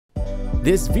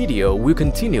This video will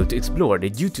continue to explore the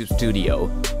YouTube Studio,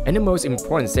 and the most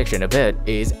important section of it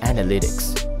is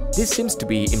analytics. This seems to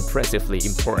be impressively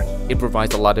important. It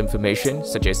provides a lot of information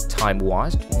such as time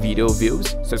watched, video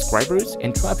views, subscribers,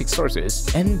 and traffic sources,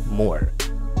 and more.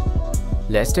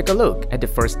 Let's take a look at the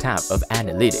first tab of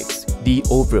Analytics, the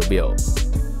Overview.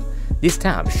 This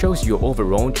tab shows your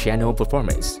overall channel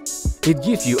performance. It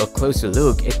gives you a closer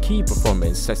look at key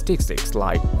performance statistics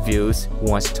like views,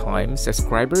 watch time,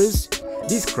 subscribers.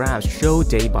 These graphs show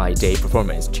day-by-day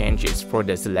performance changes for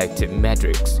the selected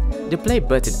metrics. The play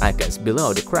button icons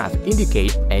below the graph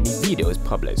indicate any videos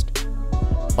published.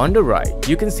 On the right,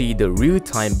 you can see the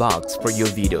real-time box for your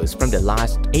videos from the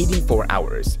last 84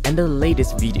 hours and the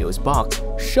latest videos box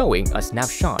showing a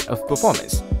snapshot of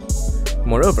performance.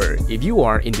 Moreover, if you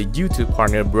are in the YouTube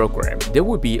Partner Program, there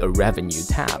will be a Revenue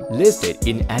tab listed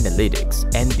in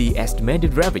Analytics and the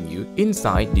estimated revenue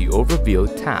inside the Overview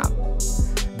tab.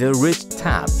 The Reach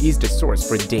tab is the source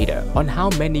for data on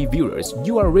how many viewers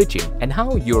you are reaching and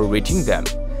how you are reaching them.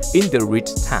 In the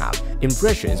Reach tab,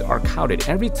 impressions are counted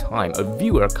every time a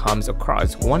viewer comes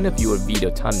across one of your video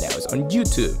thumbnails on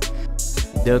YouTube.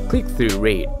 The click-through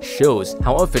rate shows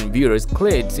how often viewers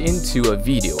clicked into a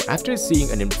video after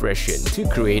seeing an impression to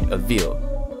create a view.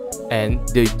 And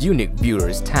the Unique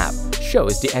Viewers tab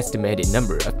shows the estimated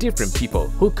number of different people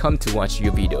who come to watch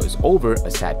your videos over a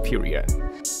set period.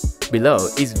 Below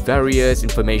is various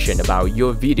information about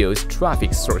your video's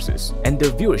traffic sources and the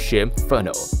viewership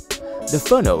funnel. The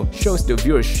funnel shows the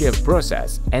viewership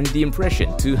process and the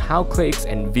impression to how clicks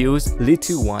and views lead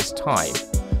to watch time.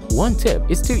 One tip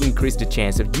is to increase the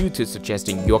chance of YouTube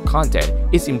suggesting your content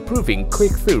is improving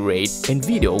click-through rate and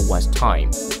video watch time.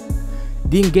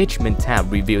 The Engagement tab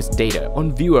reveals data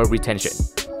on viewer retention.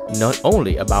 Not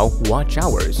only about watch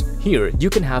hours, here you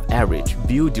can have average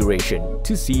view duration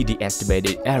to see the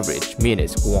estimated average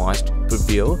minutes watched per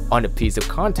view on a piece of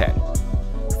content.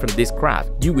 From this graph,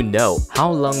 you will know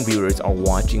how long viewers are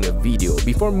watching a video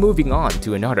before moving on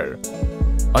to another.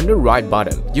 On the right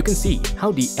bottom, you can see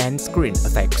how the end screen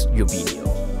affects your video.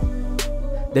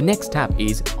 The next tab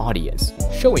is Audience,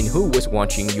 showing who was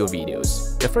watching your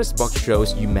videos. The first box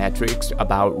shows you metrics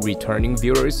about returning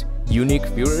viewers, unique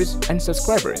viewers, and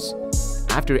subscribers.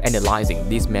 After analyzing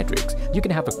these metrics, you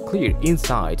can have a clear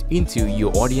insight into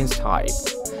your audience type.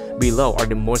 Below are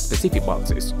the more specific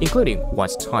boxes, including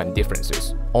watch time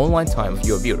differences, online time of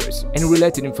your viewers, and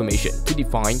related information to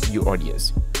define your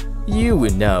audience. You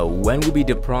will know when will be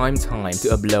the prime time to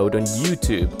upload on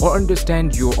YouTube or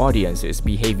understand your audience's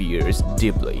behaviors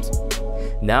deeply.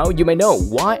 Now you may know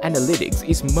why Analytics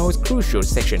is most crucial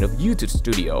section of YouTube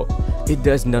Studio. It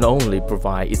does not only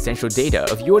provide essential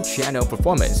data of your channel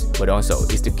performance, but also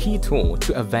is the key tool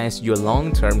to advance your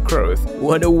long-term growth.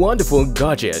 What a wonderful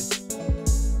gadget!